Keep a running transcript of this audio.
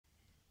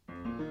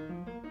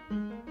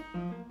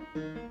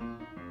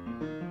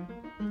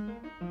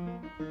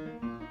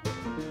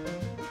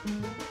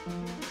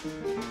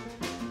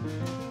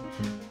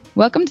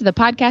Welcome to the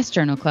Podcast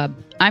Journal Club.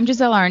 I'm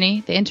Giselle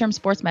Arney, the Interim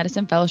Sports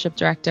Medicine Fellowship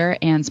Director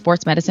and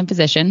Sports Medicine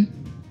Physician.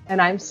 And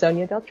I'm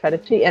Sonia Del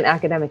Tredici, an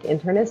academic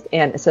internist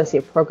and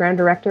Associate Program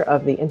Director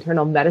of the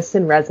Internal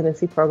Medicine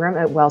Residency Program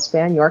at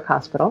WellSpan York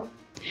Hospital.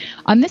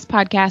 On this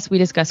podcast, we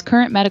discuss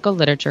current medical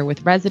literature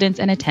with residents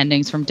and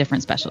attendings from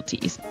different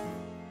specialties.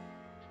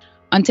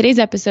 On today's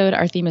episode,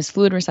 our theme is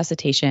fluid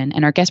resuscitation,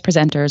 and our guest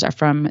presenters are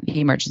from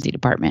the emergency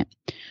department.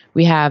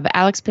 We have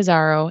Alex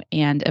Pizarro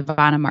and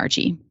Ivana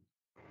Margi.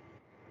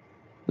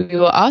 We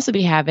will also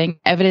be having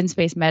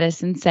evidence-based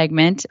medicine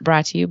segment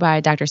brought to you by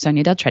Dr.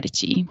 Sonia Del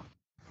Tredici.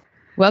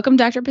 Welcome,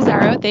 Dr.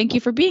 Pizarro. Thank you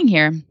for being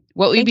here.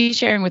 What will you be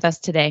sharing with us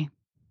today?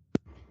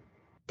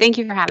 Thank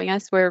you for having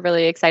us. We're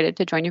really excited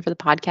to join you for the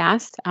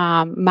podcast.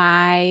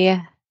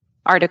 My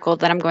article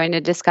that I'm going to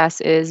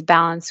discuss is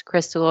balanced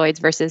crystalloids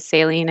versus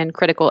saline in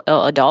critical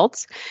ill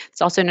adults.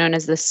 It's also known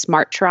as the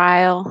SMART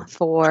trial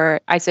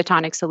for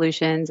isotonic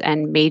solutions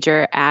and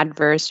major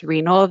adverse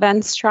renal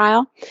events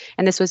trial.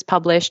 And this was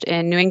published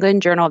in New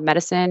England Journal of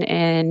Medicine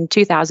in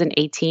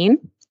 2018.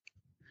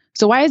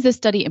 So why is this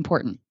study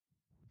important?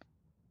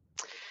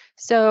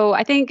 So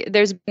I think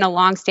there's been a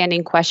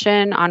longstanding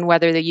question on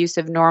whether the use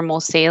of normal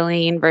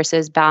saline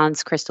versus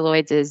balanced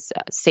crystalloids is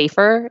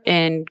safer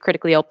in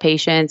critically ill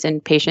patients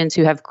and patients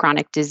who have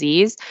chronic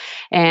disease.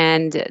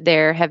 And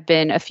there have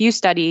been a few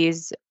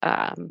studies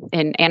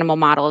in animal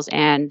models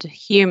and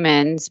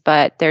humans,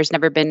 but there's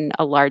never been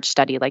a large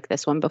study like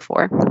this one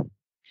before.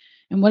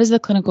 And what is the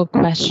clinical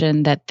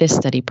question that this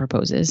study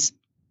proposes?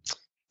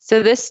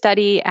 So this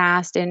study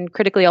asked in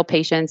critically ill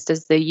patients,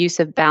 does the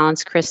use of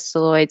balanced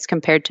crystalloids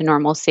compared to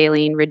normal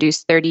saline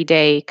reduce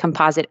 30-day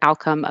composite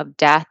outcome of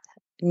death,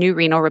 new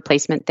renal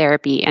replacement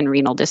therapy, and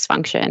renal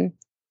dysfunction?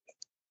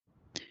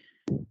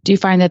 Do you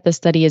find that the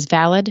study is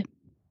valid?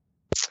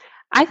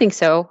 I think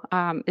so.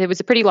 It was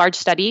a pretty large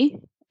study,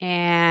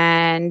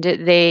 and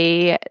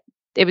it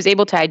was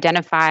able to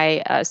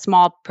identify a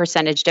small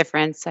percentage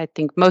difference. I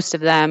think most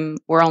of them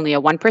were only a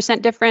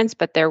 1% difference,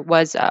 but there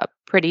was a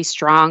pretty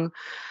strong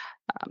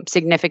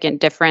significant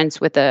difference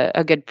with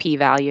a good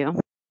p-value.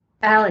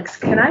 Alex,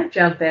 can I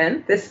jump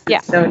in? This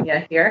is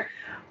Sonia here.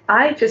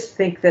 I just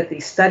think that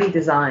the study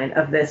design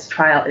of this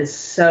trial is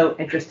so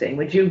interesting.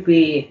 Would you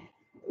be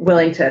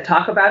willing to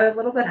talk about it a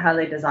little bit, how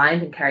they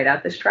designed and carried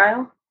out this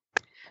trial?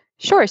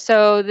 Sure.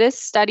 So this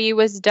study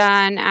was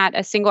done at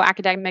a single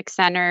academic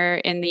center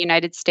in the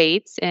United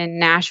States in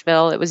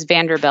Nashville. It was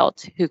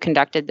Vanderbilt who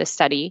conducted this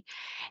study.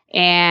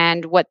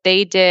 And what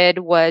they did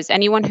was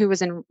anyone who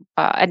was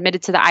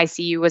admitted to the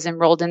ICU was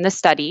enrolled in the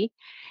study.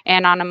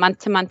 And on a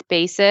month-to-month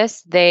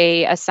basis,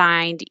 they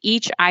assigned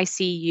each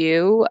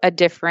ICU a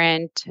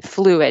different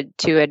fluid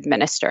to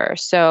administer.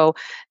 So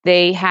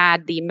they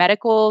had the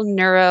medical,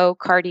 neuro,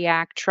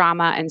 cardiac,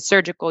 trauma, and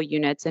surgical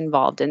units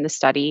involved in the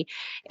study.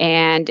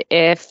 And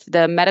if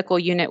the medical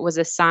unit was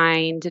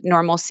assigned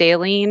normal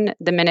saline,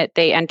 the minute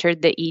they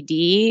entered the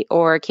ED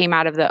or came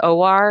out of the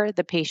OR,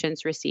 the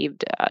patients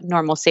received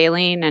normal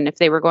saline. And if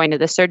they were going to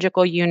the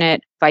surgical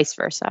unit, vice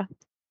versa.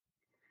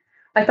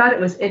 I thought it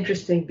was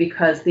interesting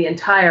because the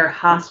entire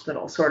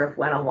hospital sort of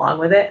went along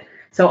with it.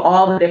 So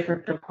all the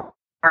different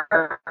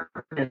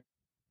departments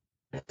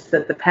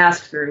that the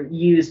pass-through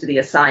used the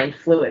assigned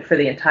fluid for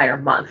the entire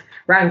month,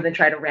 rather than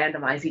try to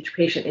randomize each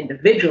patient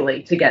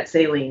individually to get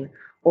saline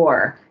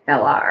or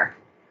LR.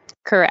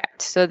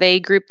 Correct. So they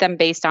grouped them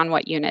based on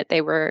what unit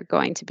they were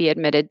going to be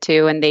admitted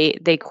to, and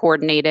they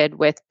coordinated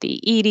with the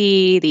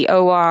ED, the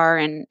OR,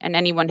 and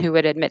anyone who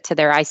would admit to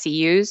their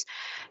ICUs.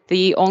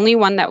 The only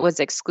one that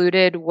was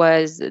excluded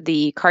was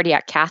the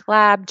cardiac cath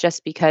lab,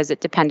 just because it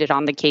depended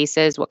on the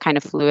cases, what kind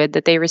of fluid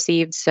that they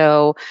received.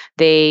 So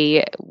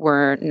they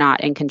were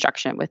not in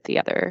conjunction with the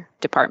other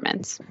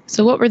departments.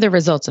 So what were the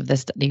results of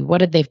this study? What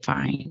did they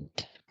find?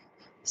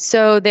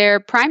 So their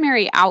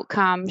primary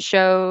outcome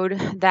showed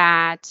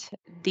that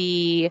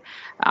the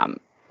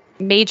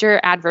major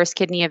adverse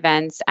kidney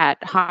events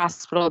at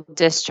hospital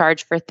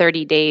discharge for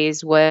 30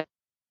 days was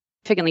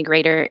significantly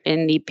greater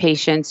in the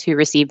patients who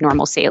received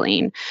normal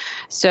saline.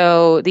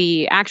 So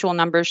the actual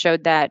numbers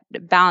showed that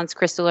balanced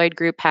crystalloid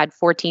group had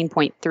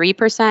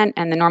 14.3%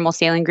 and the normal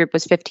saline group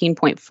was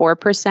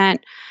 15.4%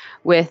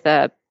 with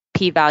a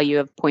p-value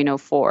of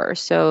 0.04.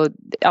 So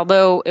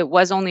although it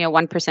was only a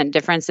 1%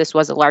 difference, this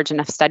was a large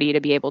enough study to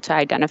be able to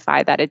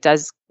identify that it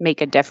does make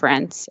a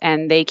difference.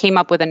 And they came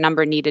up with a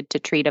number needed to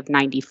treat of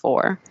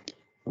 94.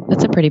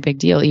 That's a pretty big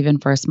deal, even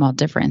for a small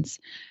difference.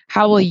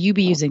 How will you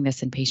be using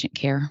this in patient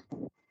care?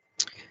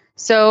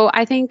 So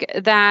I think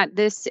that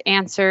this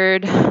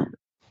answered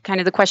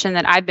kind of the question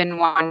that I've been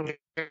wondering,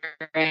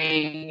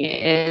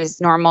 is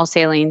normal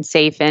saline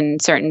safe in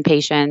certain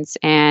patients?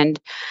 And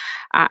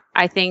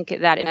I think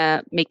that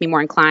it'll make me more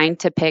inclined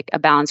to pick a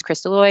balanced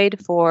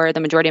crystalloid for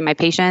the majority of my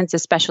patients,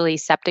 especially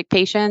septic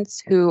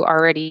patients who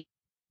already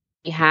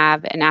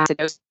have an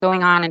acidosis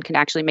going on and can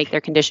actually make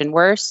their condition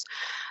worse.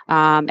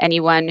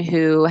 Anyone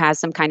who has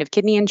some kind of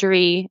kidney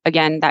injury,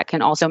 again, that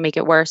can also make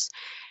it worse.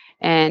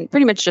 and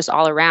pretty much just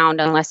all around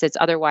unless it's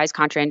otherwise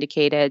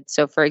contraindicated.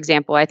 So for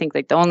example, I think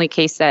like the only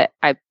case that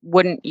I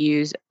wouldn't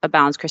use a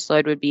balanced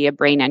crystalloid would be a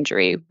brain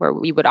injury where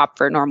we would opt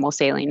for normal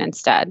saline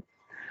instead.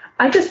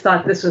 I just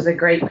thought this was a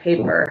great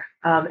paper.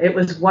 It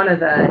was one of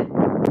the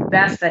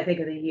best, I think,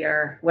 of the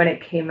year when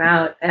it came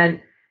out.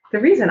 And the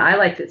reason I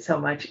liked it so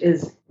much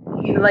is,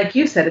 like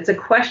you said, it's a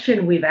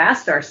question we've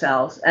asked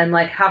ourselves, and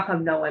like, how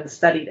come no one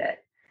studied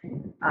it?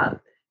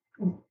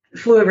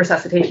 Fluid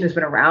resuscitation has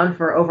been around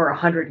for over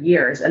 100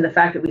 years, and the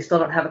fact that we still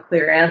don't have a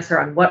clear answer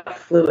on what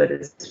fluid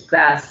is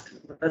best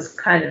was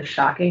kind of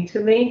shocking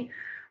to me.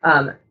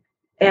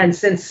 And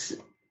since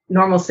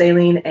normal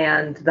saline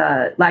and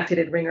the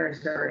lactated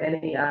ringers or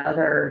any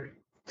other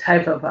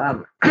type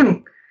of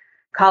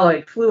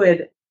colloid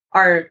fluid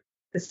are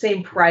the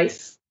same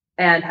price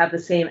and have the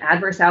same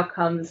adverse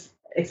outcomes,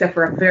 except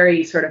for a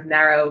very sort of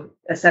narrow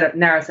set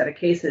of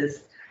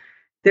cases,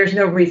 there's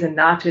no reason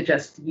not to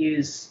just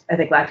use, I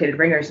think lactated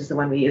ringers is the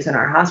one we use in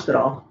our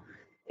hospital,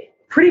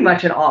 pretty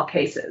much in all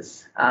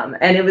cases.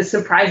 And it was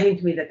surprising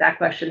to me that that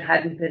question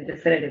hadn't been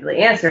definitively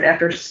answered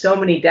after so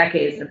many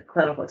decades of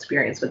clinical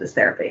experience with this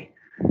therapy.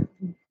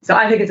 So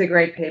I think it's a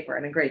great paper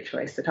and a great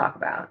choice to talk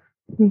about.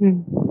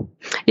 Mm-hmm.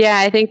 Yeah,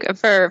 I think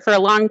for a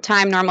long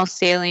time, normal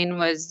saline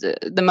was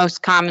the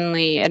most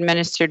commonly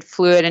administered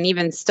fluid. And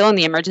even still in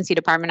the emergency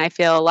department, I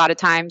feel a lot of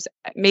times,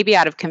 maybe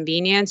out of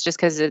convenience, just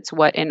because it's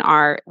what's in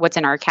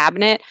our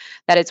cabinet,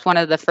 that it's one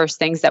of the first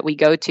things that we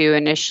go to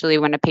initially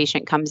when a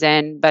patient comes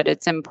in. But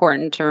it's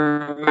important to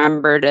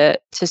remember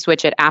to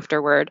switch it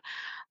afterward.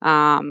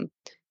 And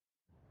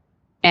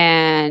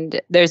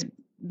there's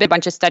been a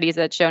bunch of studies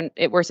that show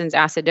it worsens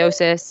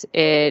acidosis,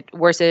 it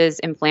worsens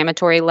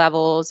inflammatory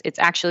levels. It's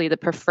actually the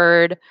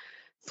preferred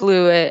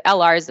fluid.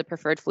 LR is the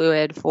preferred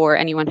fluid for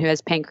anyone who has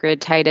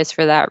pancreatitis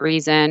for that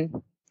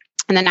reason.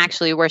 And then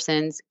actually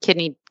worsens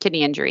kidney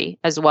injury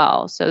as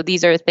well. So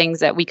these are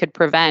things that we could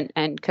prevent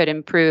and could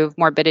improve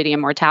morbidity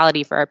and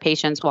mortality for our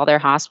patients while they're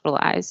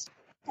hospitalized.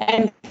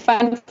 And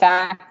fun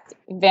fact,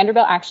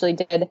 Vanderbilt actually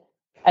did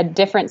a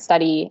different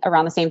study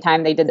around the same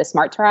time they did the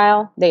SMART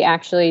trial. They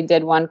actually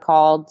did one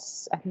called,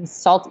 I think,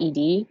 SALT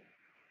ED.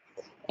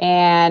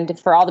 And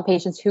for all the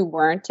patients who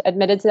weren't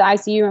admitted to the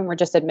ICU and were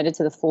just admitted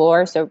to the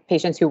floor, so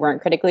patients who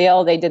weren't critically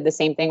ill, they did the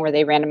same thing where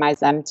they randomized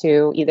them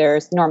to either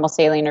normal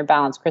saline or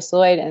balanced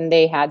crystalloid, and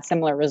they had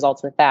similar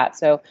results with that.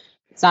 So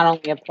it's not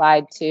only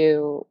applied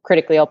to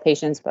critically ill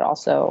patients, but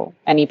also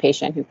any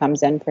patient who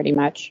comes in pretty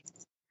much.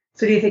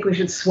 So do you think we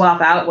should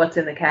swap out what's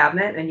in the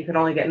cabinet and you can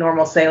only get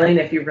normal saline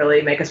if you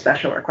really make a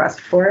special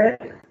request for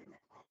it?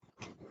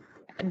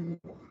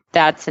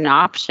 That's an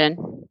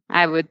option.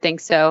 I would think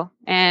so.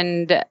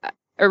 And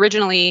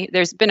originally,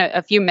 there's been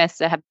a few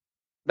myths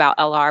about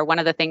LR. One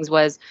of the things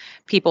was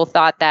people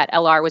thought that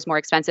LR was more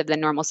expensive than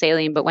normal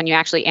saline, but when you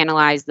actually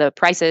analyze the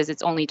prices,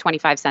 it's only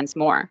 25 cents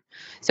more.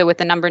 So with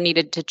the number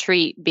needed to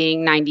treat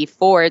being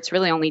 94, it's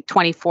really only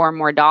 $24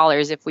 more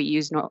if we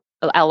use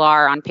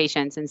LR on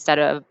patients instead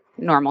of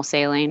normal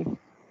saline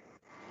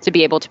to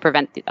be able to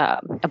prevent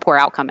a poor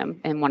outcome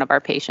in one of our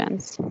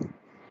patients.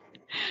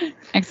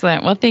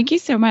 Excellent. Well, thank you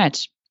so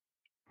much.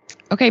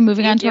 Okay,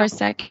 moving on to our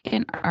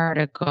second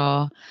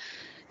article.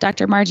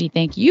 Dr. Margie,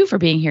 thank you for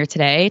being here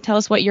today. Tell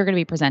us what you're going to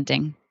be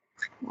presenting.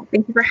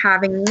 Thank you for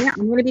having me.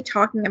 I'm going to be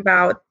talking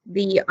about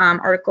the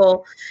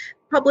article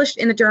published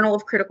in the Journal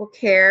of Critical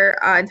Care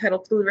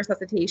entitled Fluid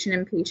Resuscitation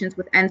in Patients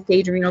with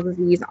End-Stage Renal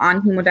Disease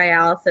on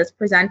Hemodialysis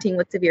Presenting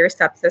with Severe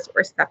Sepsis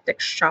or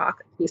Septic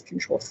Shock Case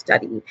Control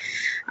Study.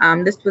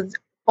 This was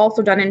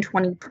also done in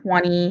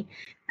 2020,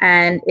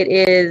 and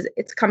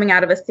it's coming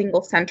out of a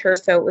single center,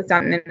 so it was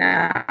done in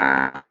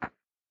a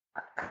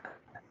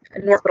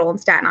hospital in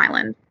Staten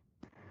Island.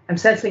 I'm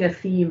sensing a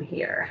theme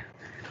here.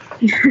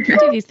 We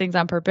do these things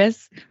on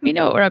purpose. We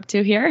know what we're up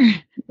to here.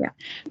 Yeah.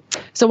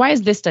 So why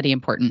is this study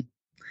important?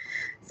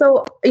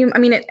 So, I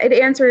mean, it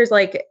answers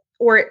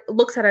or it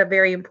looks at a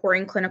very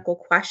important clinical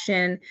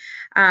question.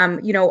 A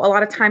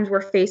lot of times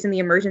we're faced in the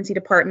emergency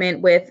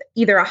department with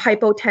either a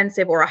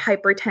hypotensive or a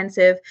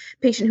hypertensive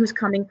patient who's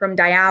coming from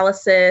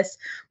dialysis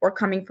or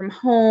coming from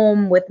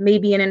home with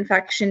maybe an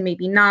infection,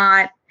 maybe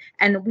not.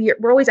 And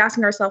we're always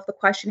asking ourselves the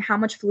question, how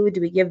much fluid do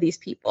we give these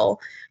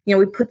people?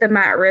 We put them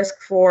at risk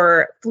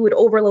for fluid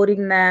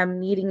overloading them,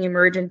 needing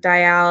emergent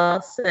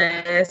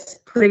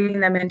dialysis, putting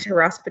them into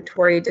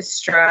respiratory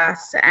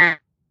distress, and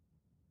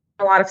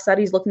a lot of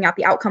studies looking at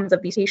the outcomes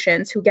of these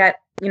patients who get,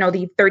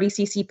 the 30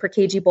 cc per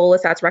kg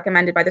bolus that's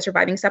recommended by the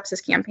Surviving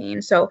Sepsis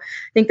campaign. So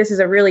I think this is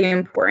a really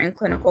important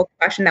clinical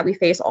question that we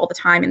face all the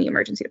time in the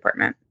emergency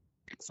department.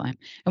 Excellent.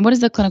 And what is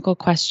the clinical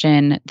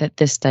question that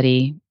this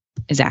study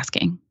is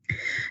asking?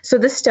 So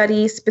this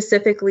study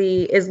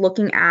specifically is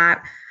looking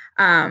at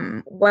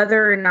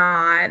whether or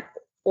not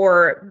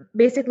or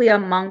basically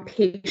among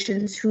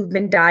patients who've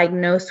been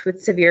diagnosed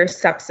with severe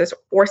sepsis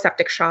or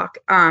septic shock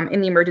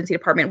in the emergency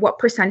department, what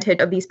percentage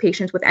of these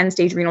patients with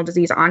end-stage renal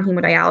disease on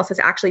hemodialysis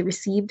actually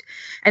received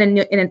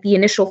the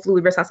initial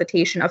fluid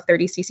resuscitation of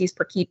 30 cc's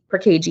per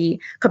kg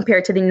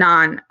compared to the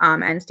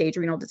non-end-stage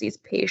renal disease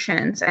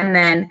patients. And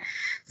then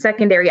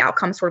secondary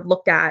outcomes sort of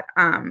looked at,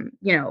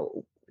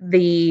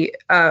 the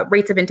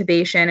rates of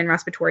intubation and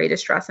respiratory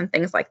distress and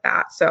things like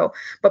that. So,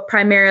 but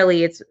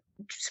primarily it's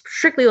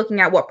strictly looking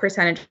at what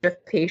percentage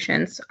of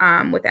patients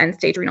with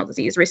end-stage renal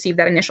disease receive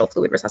that initial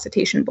fluid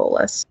resuscitation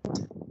bolus.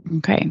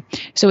 Okay.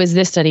 So is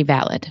this study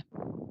valid?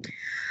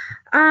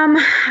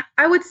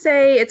 I would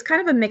say it's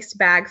kind of a mixed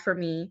bag for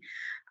me.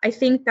 I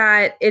think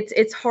that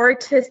it's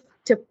hard to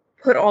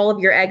put all of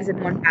your eggs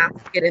in one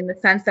basket, in the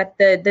sense that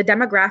the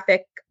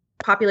demographic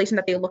population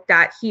that they looked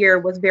at here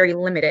was very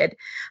limited.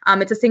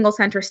 It's a single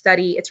center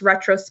study. It's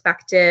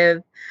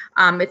retrospective.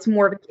 It's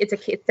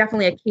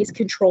definitely a case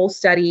control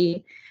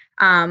study.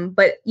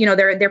 But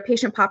their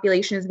patient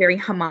population is very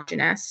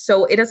homogenous,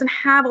 so it doesn't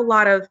have a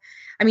lot of.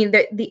 I mean,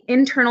 the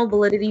internal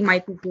validity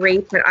might be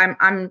great, but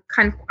I'm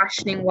kind of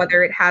questioning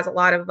whether it has a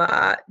lot of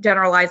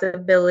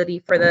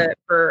generalizability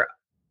for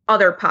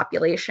other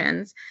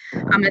populations.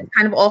 It's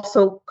kind of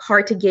also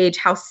hard to gauge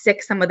how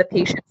sick some of the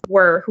patients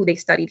were who they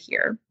studied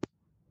here.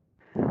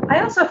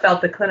 I also felt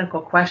the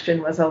clinical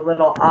question was a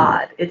little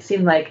odd. It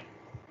seemed like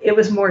it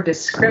was more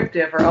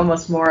descriptive, or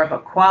almost more of a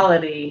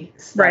quality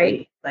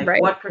study.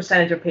 Right. What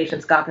percentage of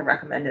patients got the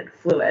recommended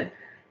fluid?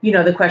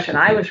 The question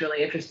I was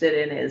really interested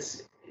in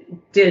is,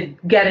 did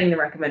getting the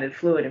recommended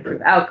fluid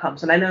improve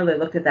outcomes? And I know they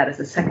looked at that as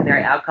a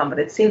secondary outcome, but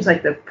it seems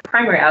like the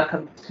primary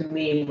outcome to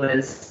me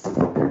was,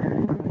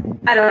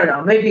 I don't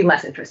know, maybe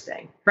less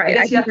interesting. Right.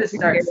 I guess you have to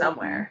start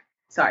somewhere.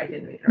 Sorry, I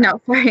didn't mean to No,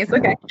 interrupt. sorry, it's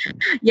okay.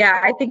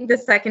 Yeah, I think the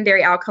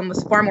secondary outcome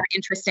was far more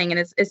interesting, and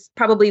is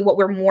probably what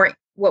we're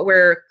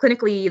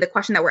clinically, the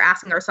question that we're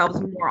asking ourselves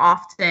more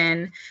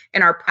often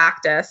in our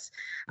practice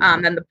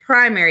than the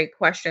primary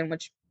question,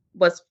 which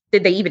was,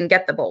 did they even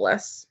get the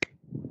bolus?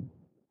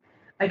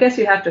 I guess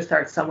you have to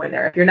start somewhere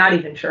there. If you're not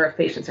even sure if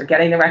patients are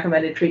getting the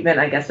recommended treatment,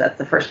 I guess that's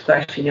the first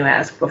question you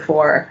ask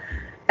before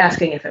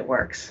asking if it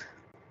works.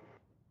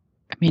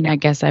 I mean, I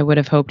guess I would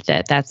have hoped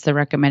that that's the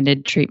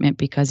recommended treatment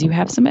because you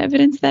have some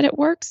evidence that it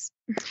works.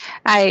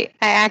 I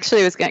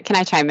actually was going to, can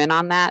I chime in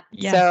on that?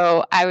 Yeah.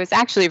 So I was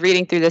actually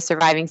reading through the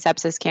Surviving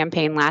Sepsis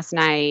campaign last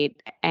night,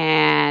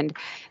 and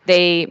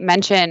they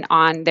mention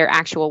on their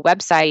actual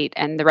website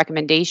and the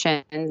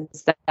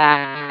recommendations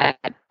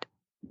that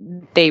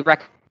they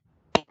recommend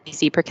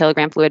cc per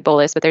kilogram fluid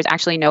bolus, but there's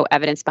actually no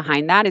evidence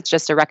behind that. It's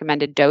just a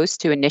recommended dose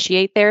to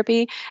initiate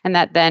therapy, and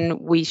that then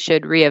we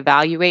should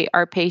reevaluate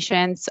our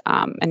patients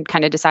and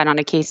kind of decide on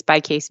a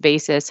case-by-case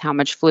basis how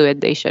much fluid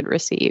they should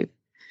receive.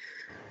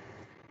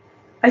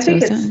 I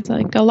think it sounds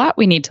like a lot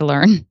we need to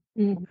learn.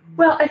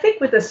 Well, I think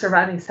with the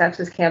Surviving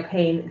Sepsis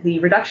campaign, the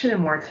reduction in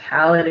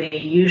mortality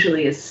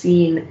usually is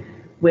seen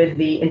with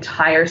the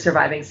entire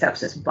Surviving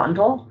Sepsis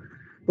bundle,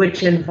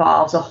 which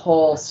involves a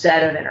whole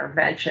set of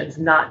interventions,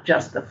 not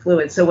just the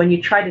fluid. So when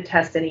you try to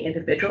test any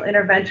individual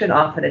intervention,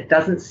 often it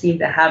doesn't seem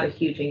to have a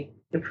huge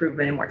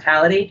improvement in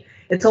mortality.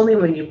 It's only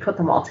when you put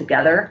them all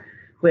together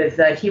with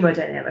the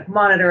hemodynamic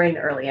monitoring,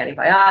 early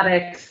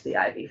antibiotics, the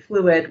IV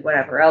fluid,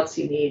 whatever else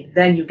you need,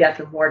 then you get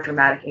the more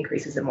dramatic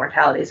increases in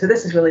mortality. So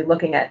this is really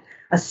looking at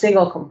a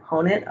single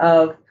component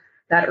of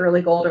that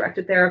early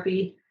goal-directed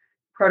therapy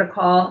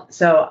protocol.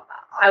 So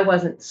I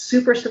wasn't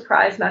super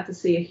surprised not to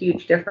see a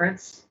huge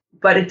difference,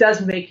 but it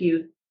does make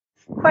you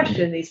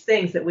question these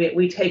things that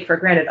we take for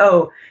granted.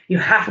 Oh, you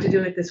have to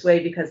do it this way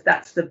because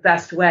that's the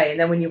best way. And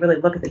then when you really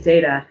look at the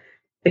data,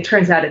 it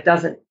turns out it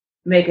doesn't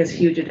make as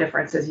huge a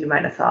difference as you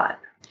might have thought.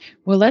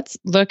 Well, let's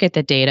look at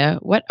the data.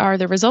 What are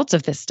the results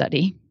of this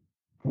study?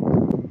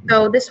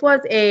 So this was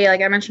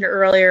like I mentioned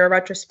earlier, a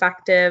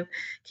retrospective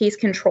case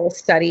control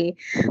study.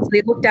 So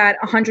they looked at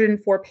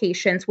 104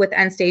 patients with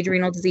end-stage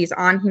renal disease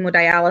on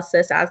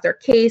hemodialysis as their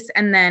case,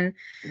 and then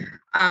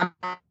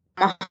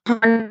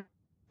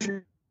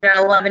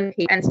 111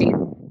 end-stage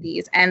renal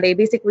disease. And they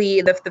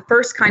basically, the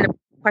first kind of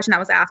question that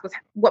was asked was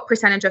what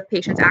percentage of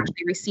patients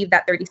actually received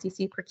that 30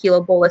 cc per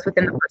kilo bolus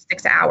within the first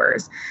 6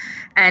 hours.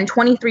 And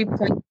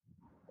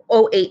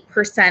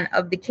 23.08%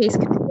 of the case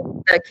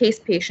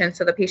patients,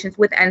 so the patients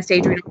with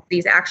end-stage renal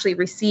disease, actually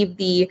received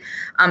the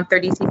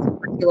 30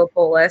 cc per kilo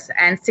bolus,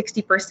 and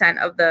 60%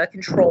 of the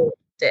control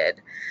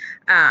did.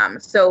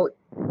 So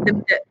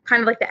the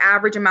kind of like the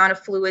average amount of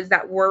fluids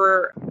that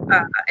were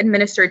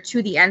administered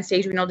to the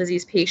end-stage renal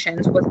disease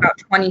patients was about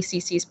 20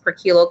 cc's per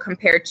kilo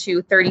compared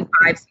to 35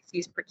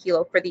 cc's per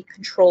kilo for the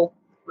control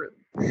group.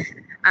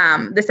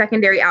 The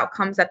secondary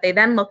outcomes that they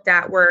then looked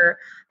at were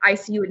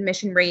ICU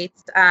admission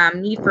rates,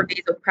 need for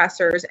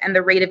vasopressors, and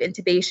the rate of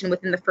intubation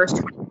within the first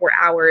 24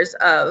 hours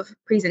of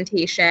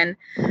presentation,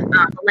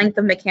 the length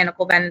of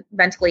mechanical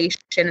ventilation,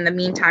 and the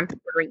mean time to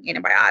ordering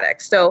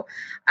antibiotics. So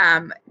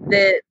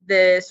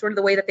the sort of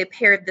the way that they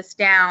pared this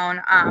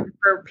down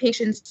for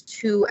patients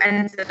who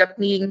ended up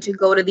needing to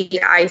go to the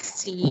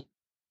ICU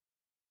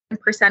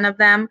of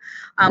them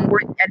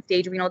were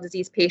end-stage renal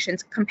disease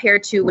patients,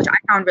 compared to, which I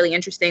found really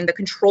interesting, the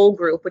control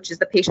group, which is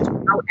the patients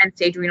without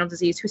end-stage renal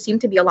disease, who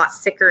seemed to be a lot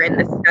sicker in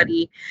this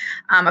study.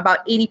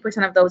 About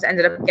 80% of those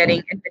ended up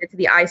getting admitted to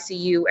the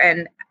ICU,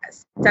 and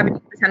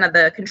 70% of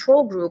the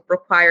control group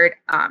required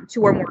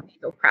 2 or more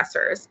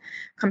vasopressors,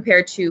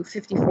 compared to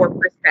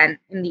 54%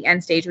 in the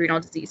end-stage renal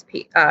disease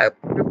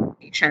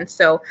patients.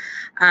 So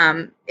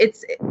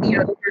it's, those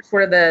are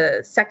sort of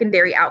the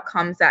secondary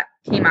outcomes that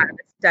came out of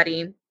the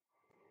study.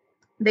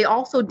 They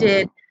also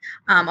did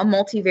a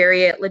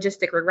multivariate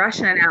logistic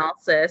regression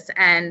analysis,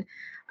 and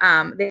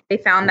they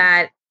found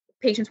that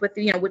patients with,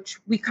 which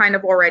we kind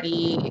of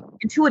already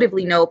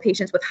intuitively know,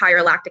 patients with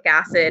higher lactic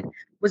acid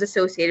was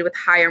associated with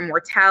higher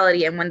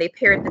mortality. And when they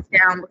pared this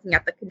down, looking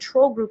at the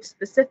control group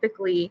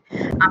specifically,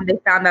 they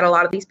found that a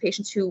lot of these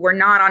patients who were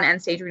not on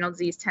end-stage renal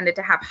disease tended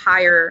to have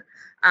higher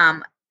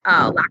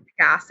lactic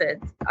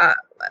acids,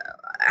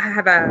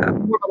 have a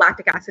more of a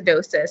lactic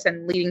acidosis,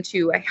 and leading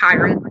to a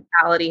higher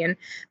mortality. And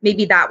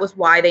maybe that was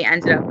why they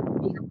ended up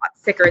being a lot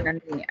sicker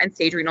than the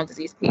end-stage renal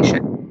disease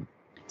patient.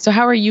 So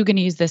how are you going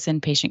to use this in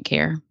patient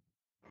care?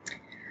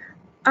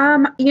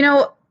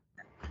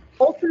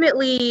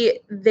 Ultimately,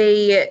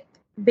 they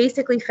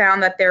basically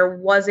found that there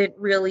wasn't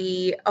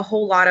really a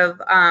whole lot of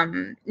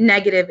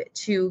negative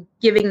to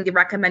giving the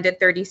recommended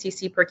 30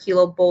 cc per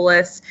kilo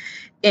bolus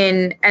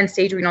in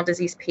end-stage renal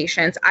disease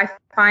patients. I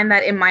find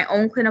that in my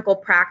own clinical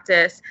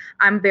practice,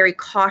 I'm very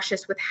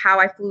cautious with how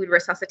I fluid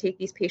resuscitate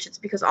these patients,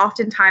 because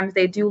oftentimes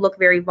they do look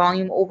very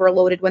volume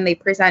overloaded when they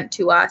present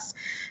to us,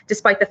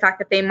 despite the fact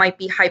that they might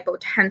be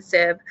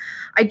hypotensive.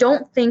 I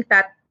don't think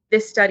that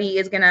this study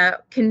is going to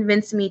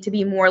convince me to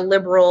be more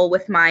liberal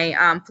with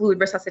my fluid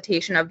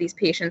resuscitation of these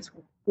patients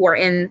who are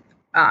in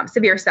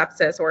severe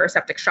sepsis or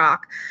septic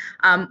shock,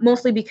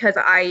 mostly because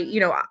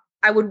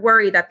I would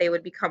worry that they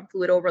would become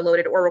fluid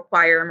overloaded or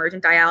require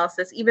emergent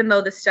dialysis, even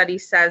though the study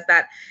says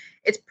that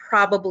it's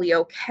probably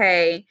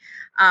okay.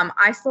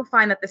 I still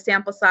find that the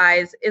sample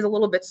size is a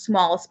little bit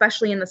small,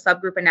 especially in the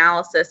subgroup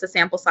analysis. The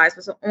sample size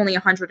was only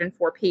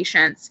 104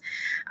 patients.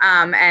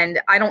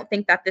 And I don't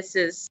think that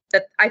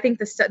I think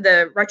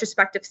the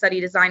retrospective study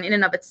design in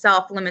and of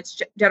itself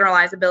limits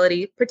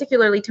generalizability,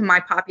 particularly to my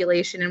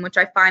population, in which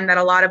I find that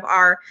a lot of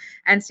our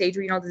end-stage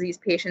renal disease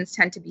patients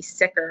tend to be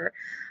sicker.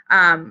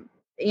 And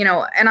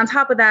on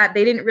top of that,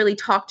 they didn't really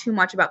talk too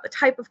much about the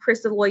type of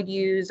crystalloid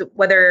used,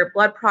 whether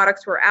blood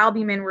products or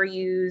albumin were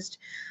used.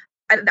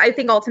 I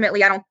think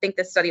ultimately, I don't think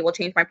this study will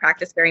change my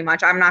practice very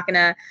much. I'm not going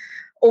to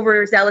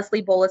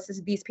overzealously bolus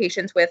these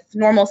patients with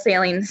normal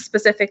saline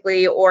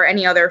specifically, or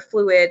any other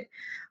fluid.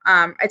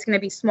 It's going to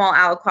be small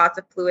aliquots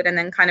of fluid, and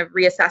then kind of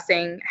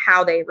reassessing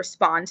how they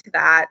respond to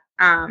that,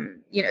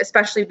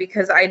 especially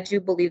because I do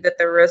believe that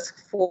the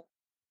risk for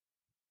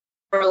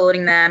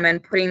overloading them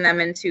and putting them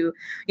into,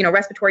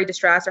 respiratory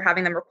distress or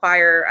having them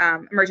require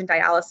emergent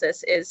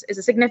dialysis is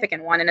a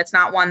significant one. And it's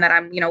not one that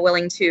I'm,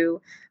 willing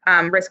to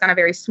risk on a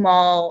very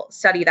small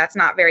study that's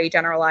not very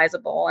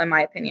generalizable, in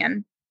my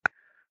opinion.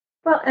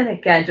 Well, and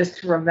again, just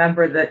to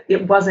remember that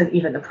it wasn't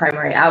even the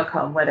primary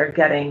outcome, whether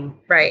getting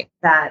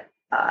that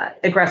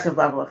aggressive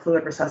level of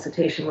fluid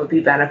resuscitation would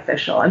be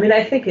beneficial. I mean,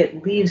 I think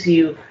it leaves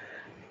you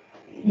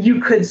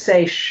could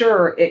say,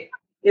 sure, it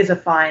is a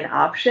fine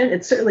option.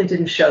 It certainly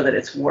didn't show that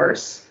it's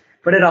worse,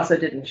 but it also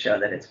didn't show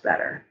that it's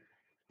better.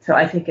 So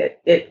I think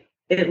it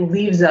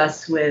leaves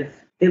us with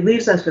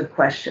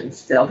questions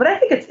still. But I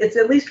think it's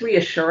at least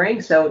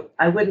reassuring. So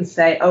I wouldn't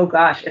say, oh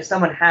gosh, if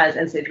someone has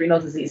end-stage renal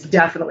disease,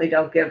 definitely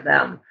don't give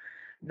them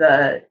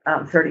the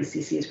 30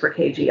 cc's per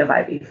kg of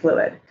IV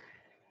fluid.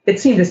 It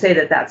seemed to say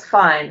that that's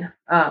fine,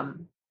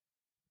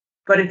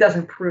 but it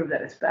doesn't prove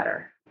that it's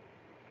better.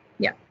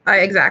 Yeah,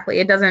 exactly.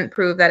 It doesn't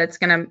prove that it's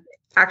going to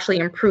actually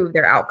improve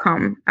their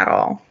outcome at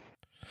all.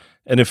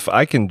 And if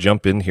I can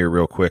jump in here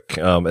real quick,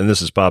 and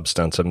this is Bob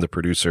Stuntz, I'm the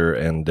producer,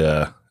 and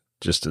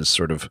just as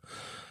sort of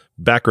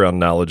background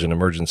knowledge, an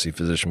emergency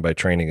physician by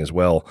training as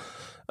well.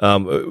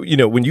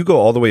 When you go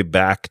all the way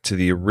back to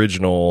the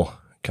original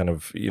kind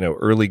of,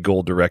 early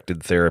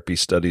goal-directed therapy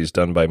studies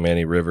done by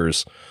Manny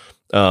Rivers,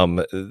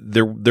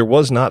 there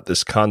was not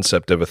this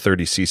concept of a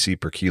 30 cc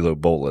per kilo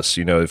bolus.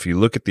 If you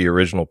look at the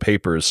original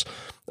papers,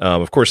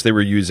 of course, they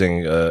were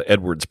using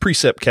Edwards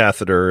precept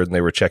catheter, and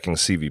they were checking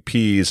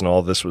CVPs, and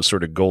all this was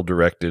sort of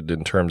goal-directed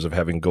in terms of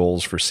having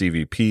goals for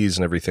CVPs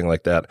and everything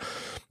like that.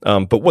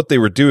 But what they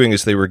were doing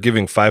is they were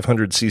giving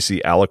 500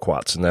 cc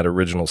aliquots in that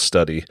original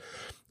study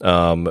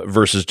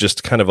versus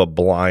just kind of a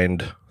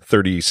blind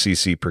 30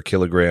 cc per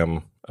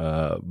kilogram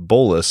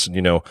bolus.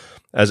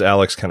 As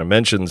Alex kind of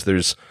mentions,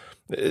 there's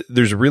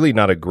really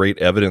not a great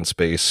evidence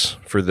base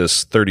for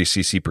this 30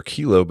 cc per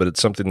kilo, but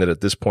it's something that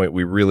at this point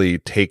we really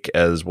take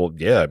as, well,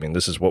 yeah, I mean,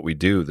 this is what we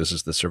do. This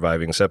is the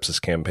Surviving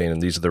Sepsis campaign,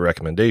 and these are the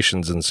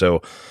recommendations. And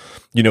so,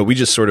 we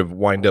just sort of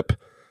wind up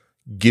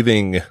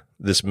giving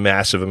this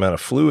massive amount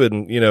of fluid.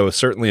 And,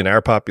 certainly in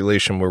our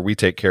population where we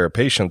take care of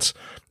patients,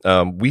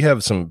 we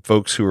have some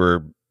folks who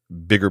are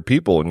bigger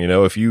people. And,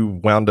 if you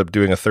wound up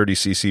doing a 30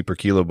 cc per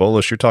kilo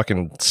bolus, you're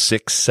talking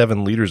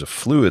 6-7 liters of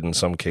fluid in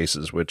some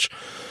cases, which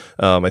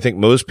I think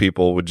most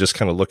people would just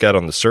kind of look at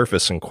on the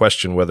surface and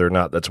question whether or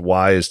not that's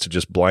wise to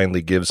just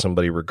blindly give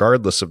somebody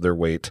regardless of their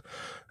weight.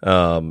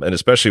 And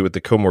especially with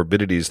the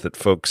comorbidities that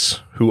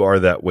folks who are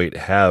that weight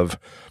have,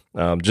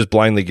 just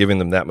blindly giving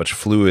them that much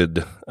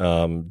fluid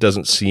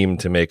doesn't seem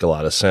to make a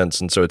lot of sense.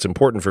 And so it's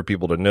important for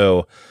people to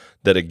know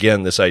that,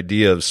 again, this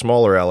idea of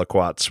smaller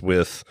aliquots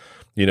with,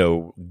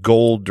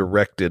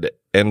 goal-directed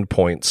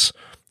endpoints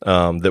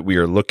that we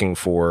are looking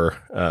for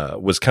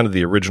was kind of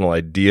the original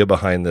idea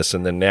behind this.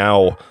 And then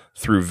now,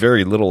 through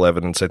very little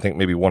evidence, I think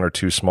maybe 1 or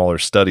 2 smaller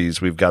studies,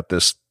 we've got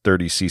this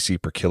 30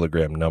 cc per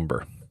kilogram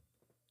number.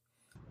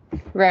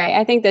 Right.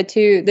 I think the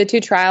two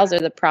trials are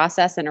the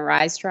Process and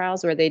Arise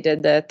trials, where they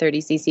did the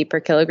 30 cc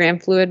per kilogram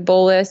fluid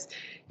bolus.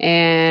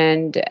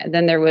 And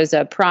then there was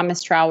a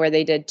Promise trial where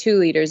they did 2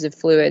 liters of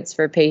fluids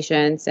for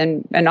patients.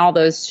 And all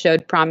those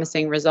showed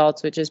promising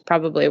results, which is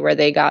probably where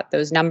they got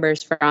those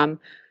numbers from.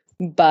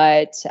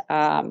 But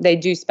they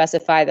do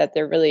specify that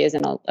there really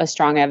isn't a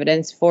strong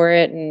evidence for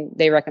it. And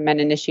they recommend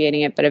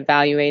initiating it, but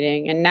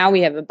evaluating. And now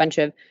we have a bunch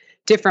of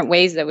different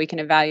ways that we can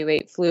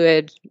evaluate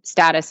fluid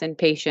status in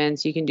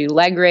patients. You can do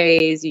leg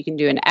raise, you can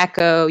do an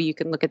echo, you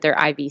can look at their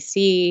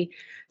IVC.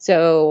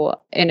 So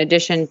in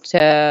addition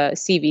to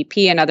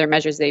CVP and other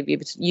measures they've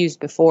used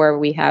before,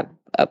 we have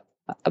a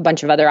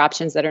bunch of other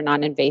options that are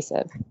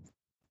non-invasive.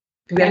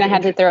 And I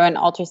had to throw in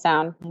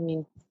ultrasound.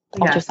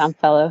 Ultrasound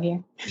fellow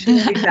here.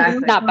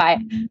 Exactly.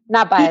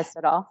 not biased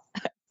at all.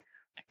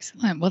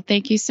 Excellent. Well,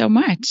 thank you so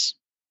much.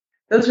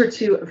 Those were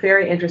 2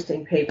 very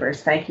interesting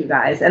papers. Thank you,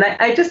 guys. And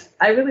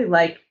I really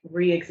like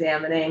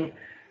re-examining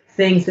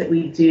things that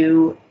we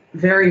do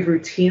very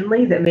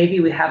routinely that maybe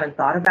we haven't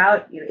thought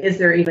about. Is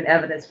there even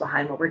evidence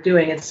behind what we're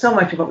doing? And so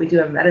much of what we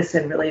do in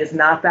medicine really is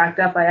not backed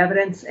up by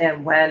evidence.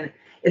 And when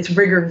it's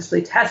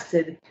rigorously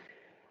tested,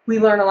 we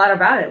learn a lot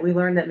about it. We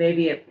learn that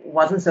maybe it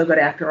wasn't so good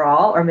after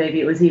all, or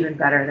maybe it was even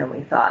better than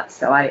we thought.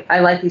 So I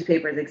like these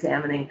papers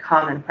examining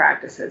common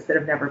practices that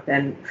have never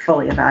been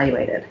fully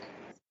evaluated.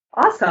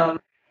 Awesome.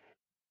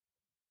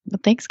 Well,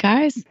 thanks,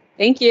 guys.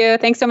 Thank you.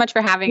 Thanks so much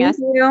for having us.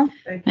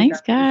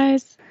 Thanks,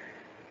 guys.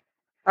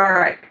 All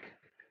right.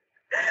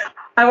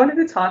 I wanted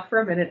to talk for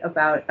a minute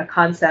about a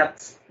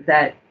concept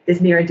that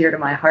is near and dear to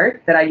my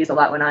heart that I use a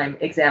lot when I'm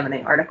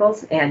examining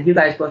articles, and you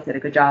guys both did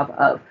a good job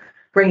of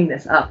bringing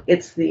this up.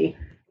 It's the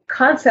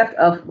concept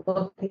of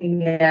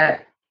looking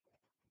at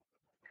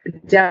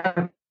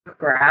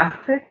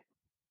demographic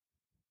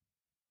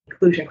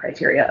inclusion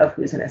criteria of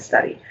who's in a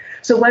study.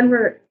 So when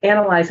we're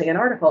analyzing an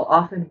article,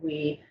 often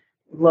we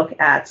look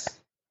at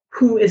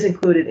who is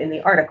included in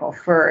the article.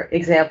 For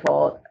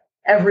example,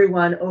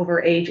 everyone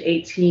over age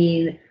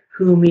 18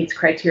 who meets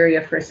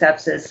criteria for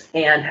sepsis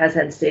and has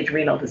end-stage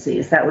renal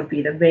disease. That would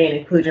be the main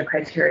inclusion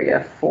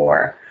criteria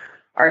for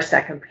our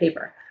second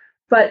paper.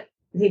 But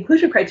the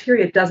inclusion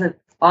criteria doesn't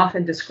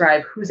often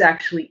describe who's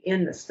actually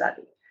in the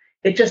study.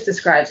 It just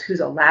describes who's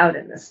allowed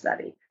in the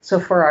study. So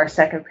for our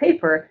second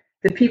paper,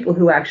 the people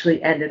who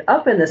actually ended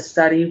up in this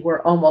study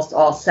were almost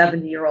all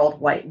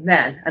 70-year-old white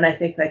men. And I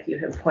think, like you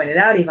have pointed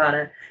out,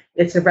 Ivana,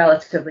 it's a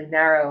relatively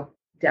narrow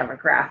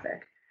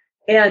demographic.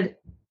 And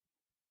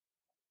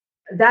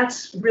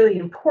that's really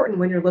important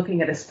when you're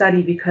looking at a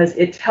study because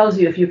it tells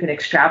you if you can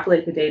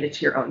extrapolate the data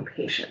to your own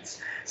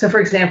patients. So for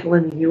example,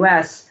 in the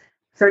US,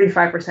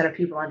 35% of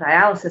people on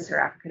dialysis are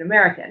African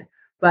American,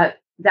 but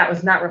that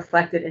was not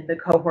reflected in the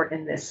cohort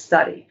in this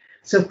study.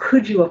 So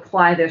could you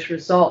apply this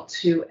result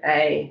to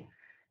a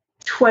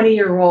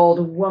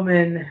 20-year-old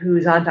woman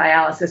who's on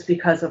dialysis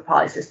because of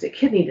polycystic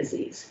kidney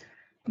disease?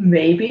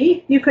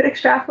 Maybe you could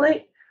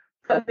extrapolate,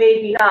 but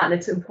maybe not. And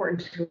it's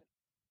important to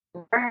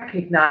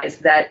recognize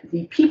that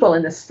the people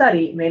in the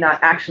study may not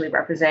actually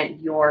represent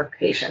your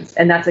patients.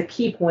 And that's a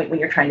key point when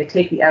you're trying to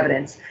take the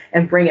evidence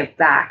and bring it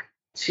back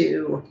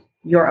to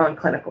your own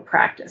clinical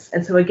practice.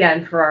 And so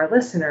again, for our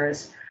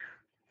listeners,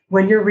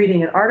 when you're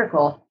reading an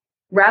article,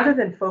 rather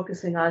than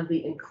focusing on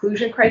the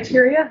inclusion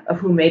criteria of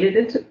who made it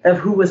into, of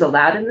who was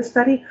allowed in the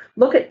study,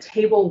 look at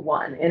table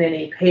 1 in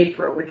any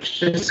paper,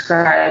 which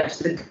describes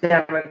the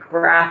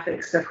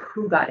demographics of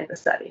who got in the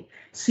study.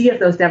 See if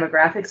those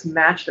demographics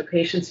match the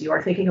patients you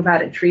are thinking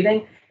about and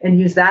treating, and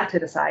use that to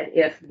decide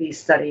if the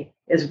study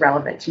is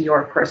relevant to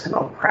your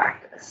personal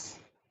practice.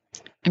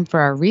 And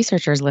for our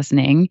researchers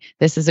listening,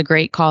 this is a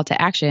great call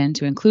to action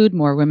to include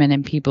more women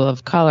and people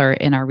of color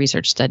in our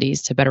research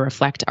studies to better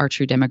reflect our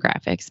true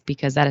demographics,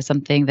 because that is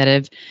something that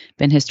have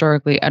been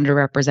historically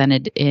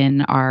underrepresented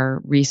in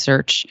our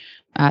research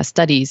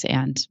studies.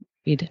 And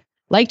we'd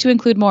like to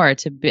include more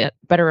to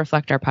better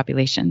reflect our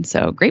population.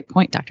 So great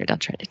point, Dr. Del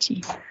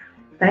Tredici.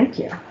 Thank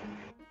you.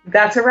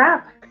 That's a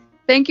wrap.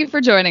 Thank you for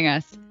joining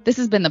us. This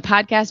has been the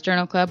Podcast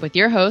Journal Club with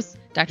your hosts,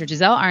 Dr.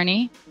 Giselle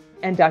Arney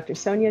and Dr.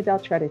 Sonia Del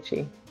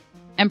Tredici.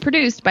 And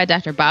produced by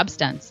Dr. Bob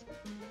Stuntz.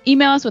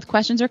 Email us with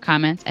questions or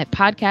comments at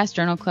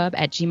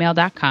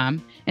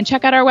podcastjournalclub@gmail.com and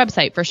check out our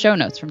website for show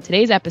notes from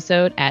today's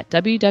episode at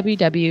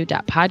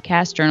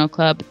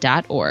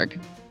www.podcastjournalclub.org.